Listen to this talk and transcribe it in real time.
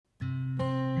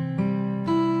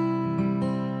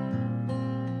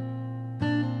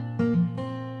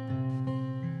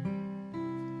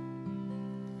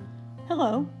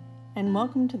Hello, and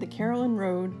welcome to the Carolyn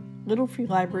Road Little Free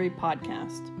Library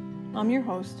podcast. I'm your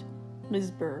host, Liz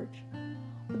Burge.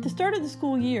 With the start of the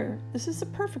school year, this is the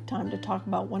perfect time to talk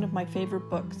about one of my favorite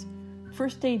books,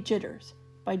 First Day Jitters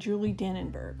by Julie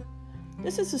Dannenberg.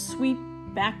 This is a sweet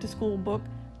back-to-school book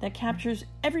that captures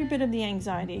every bit of the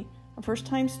anxiety a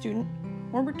first-time student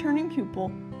or returning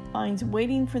pupil finds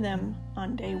waiting for them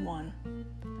on day one.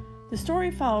 The story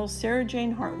follows Sarah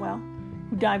Jane Hartwell,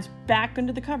 who dives back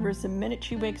under the covers the minute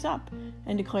she wakes up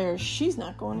and declares she's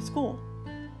not going to school.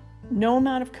 No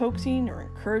amount of coaxing or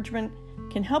encouragement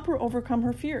can help her overcome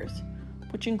her fears,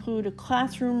 which include a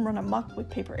classroom run amok with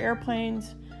paper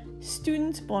airplanes,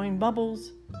 students blowing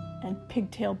bubbles, and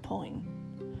pigtail pulling.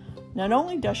 Not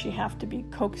only does she have to be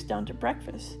coaxed down to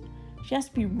breakfast, she has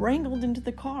to be wrangled into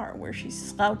the car where she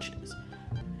slouches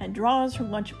and draws her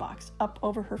lunchbox up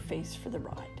over her face for the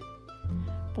ride.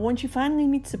 But when she finally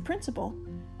meets the principal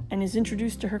and is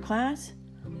introduced to her class,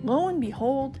 lo and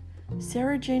behold,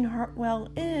 Sarah Jane Hartwell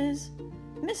is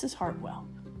Mrs. Hartwell,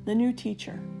 the new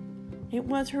teacher. It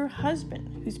was her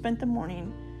husband who spent the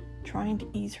morning trying to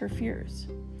ease her fears.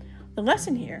 The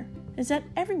lesson here is that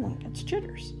everyone gets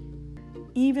jitters,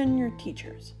 even your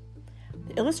teachers.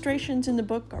 The illustrations in the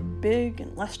book are big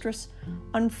and lustrous,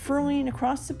 unfurling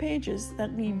across the pages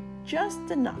that leave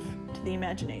just enough to the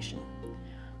imagination.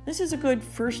 This is a good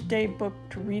first day book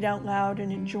to read out loud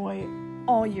and enjoy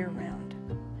all year round.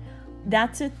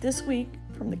 That's it this week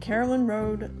from the Carolyn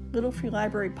Road Little Free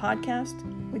Library podcast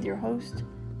with your host,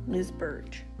 Liz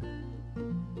Burge.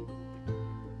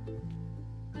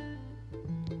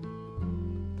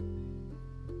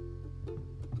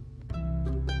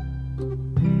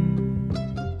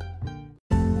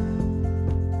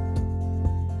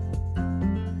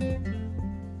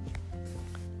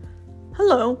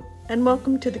 Hello, and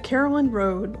welcome to the Carolyn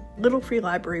Road Little Free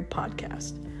Library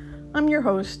podcast. I'm your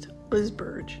host, Liz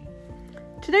Burge.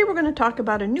 Today we're going to talk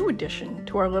about a new addition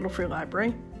to our Little Free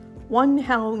Library, One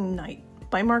Halloween Night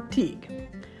by Mark Teague.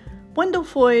 Wendell,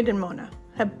 Floyd, and Mona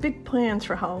have big plans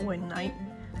for Halloween night,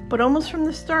 but almost from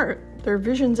the start, their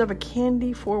visions of a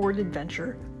candy-forward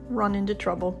adventure run into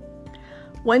trouble.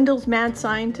 Wendell's mad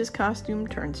scientist costume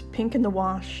turns pink in the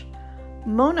wash.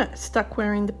 Mona is stuck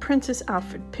wearing the princess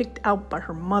outfit picked out by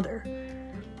her mother.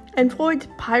 And Floyd's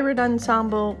pirate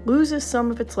ensemble loses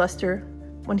some of its luster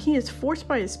when he is forced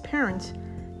by his parents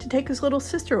to take his little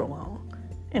sister along,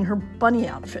 in her bunny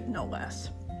outfit no less.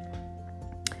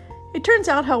 It turns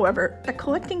out, however, that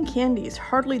collecting candy is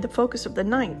hardly the focus of the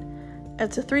night,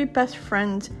 as the three best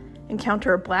friends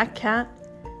encounter a black cat,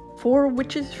 four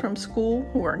witches from school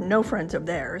who are no friends of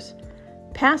theirs,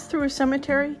 pass through a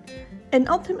cemetery, and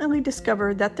ultimately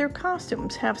discover that their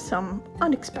costumes have some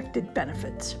unexpected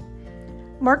benefits.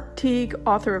 Mark Teague,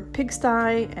 author of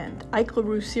Pigsty and Ike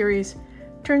LaRue series,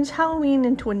 turns Halloween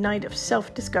into a night of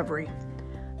self-discovery.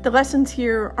 The lessons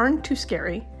here aren't too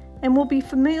scary and will be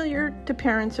familiar to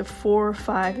parents of 4,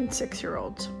 5, and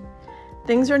 6-year-olds.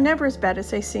 Things are never as bad as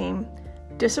they seem,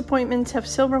 disappointments have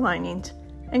silver linings,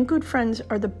 and good friends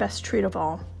are the best treat of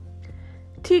all.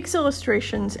 Teague's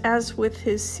illustrations, as with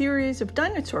his series of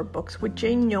dinosaur books with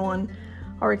Jane Yolen,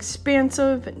 are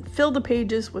expansive and fill the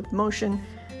pages with motion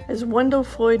as Wendell,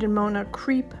 Floyd, and Mona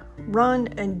creep, run,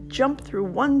 and jump through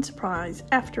one surprise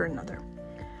after another.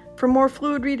 For more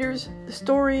fluid readers, the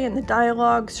story and the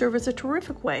dialogue serve as a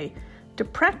terrific way to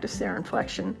practice their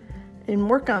inflection and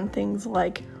work on things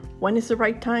like when is the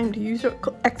right time to use an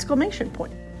exclamation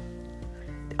point.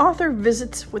 The author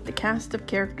visits with the cast of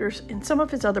characters in some of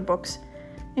his other books,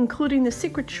 including The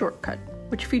Secret Shortcut,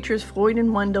 which features Floyd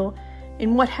and Wendell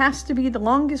in what has to be the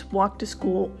longest walk to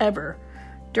school ever,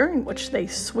 during which they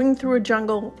swing through a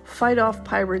jungle, fight off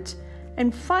pirates,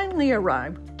 and finally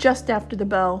arrive just after the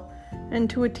bell, and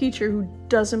to a teacher who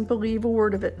doesn't believe a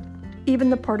word of it, even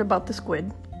the part about the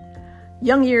squid.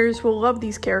 Young ears will love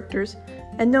these characters,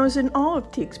 and those in all of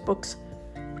Teague's books,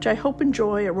 which I hope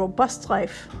enjoy a robust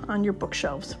life on your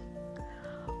bookshelves.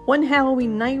 One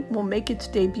Halloween Night will make its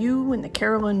debut in the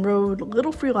Carolyn Road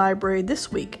Little Free Library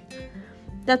this week.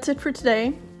 That's it for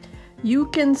today. You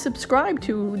can subscribe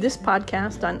to this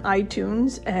podcast on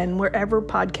iTunes and wherever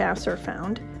podcasts are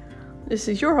found. This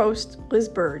is your host, Liz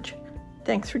Burge.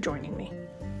 Thanks for joining me.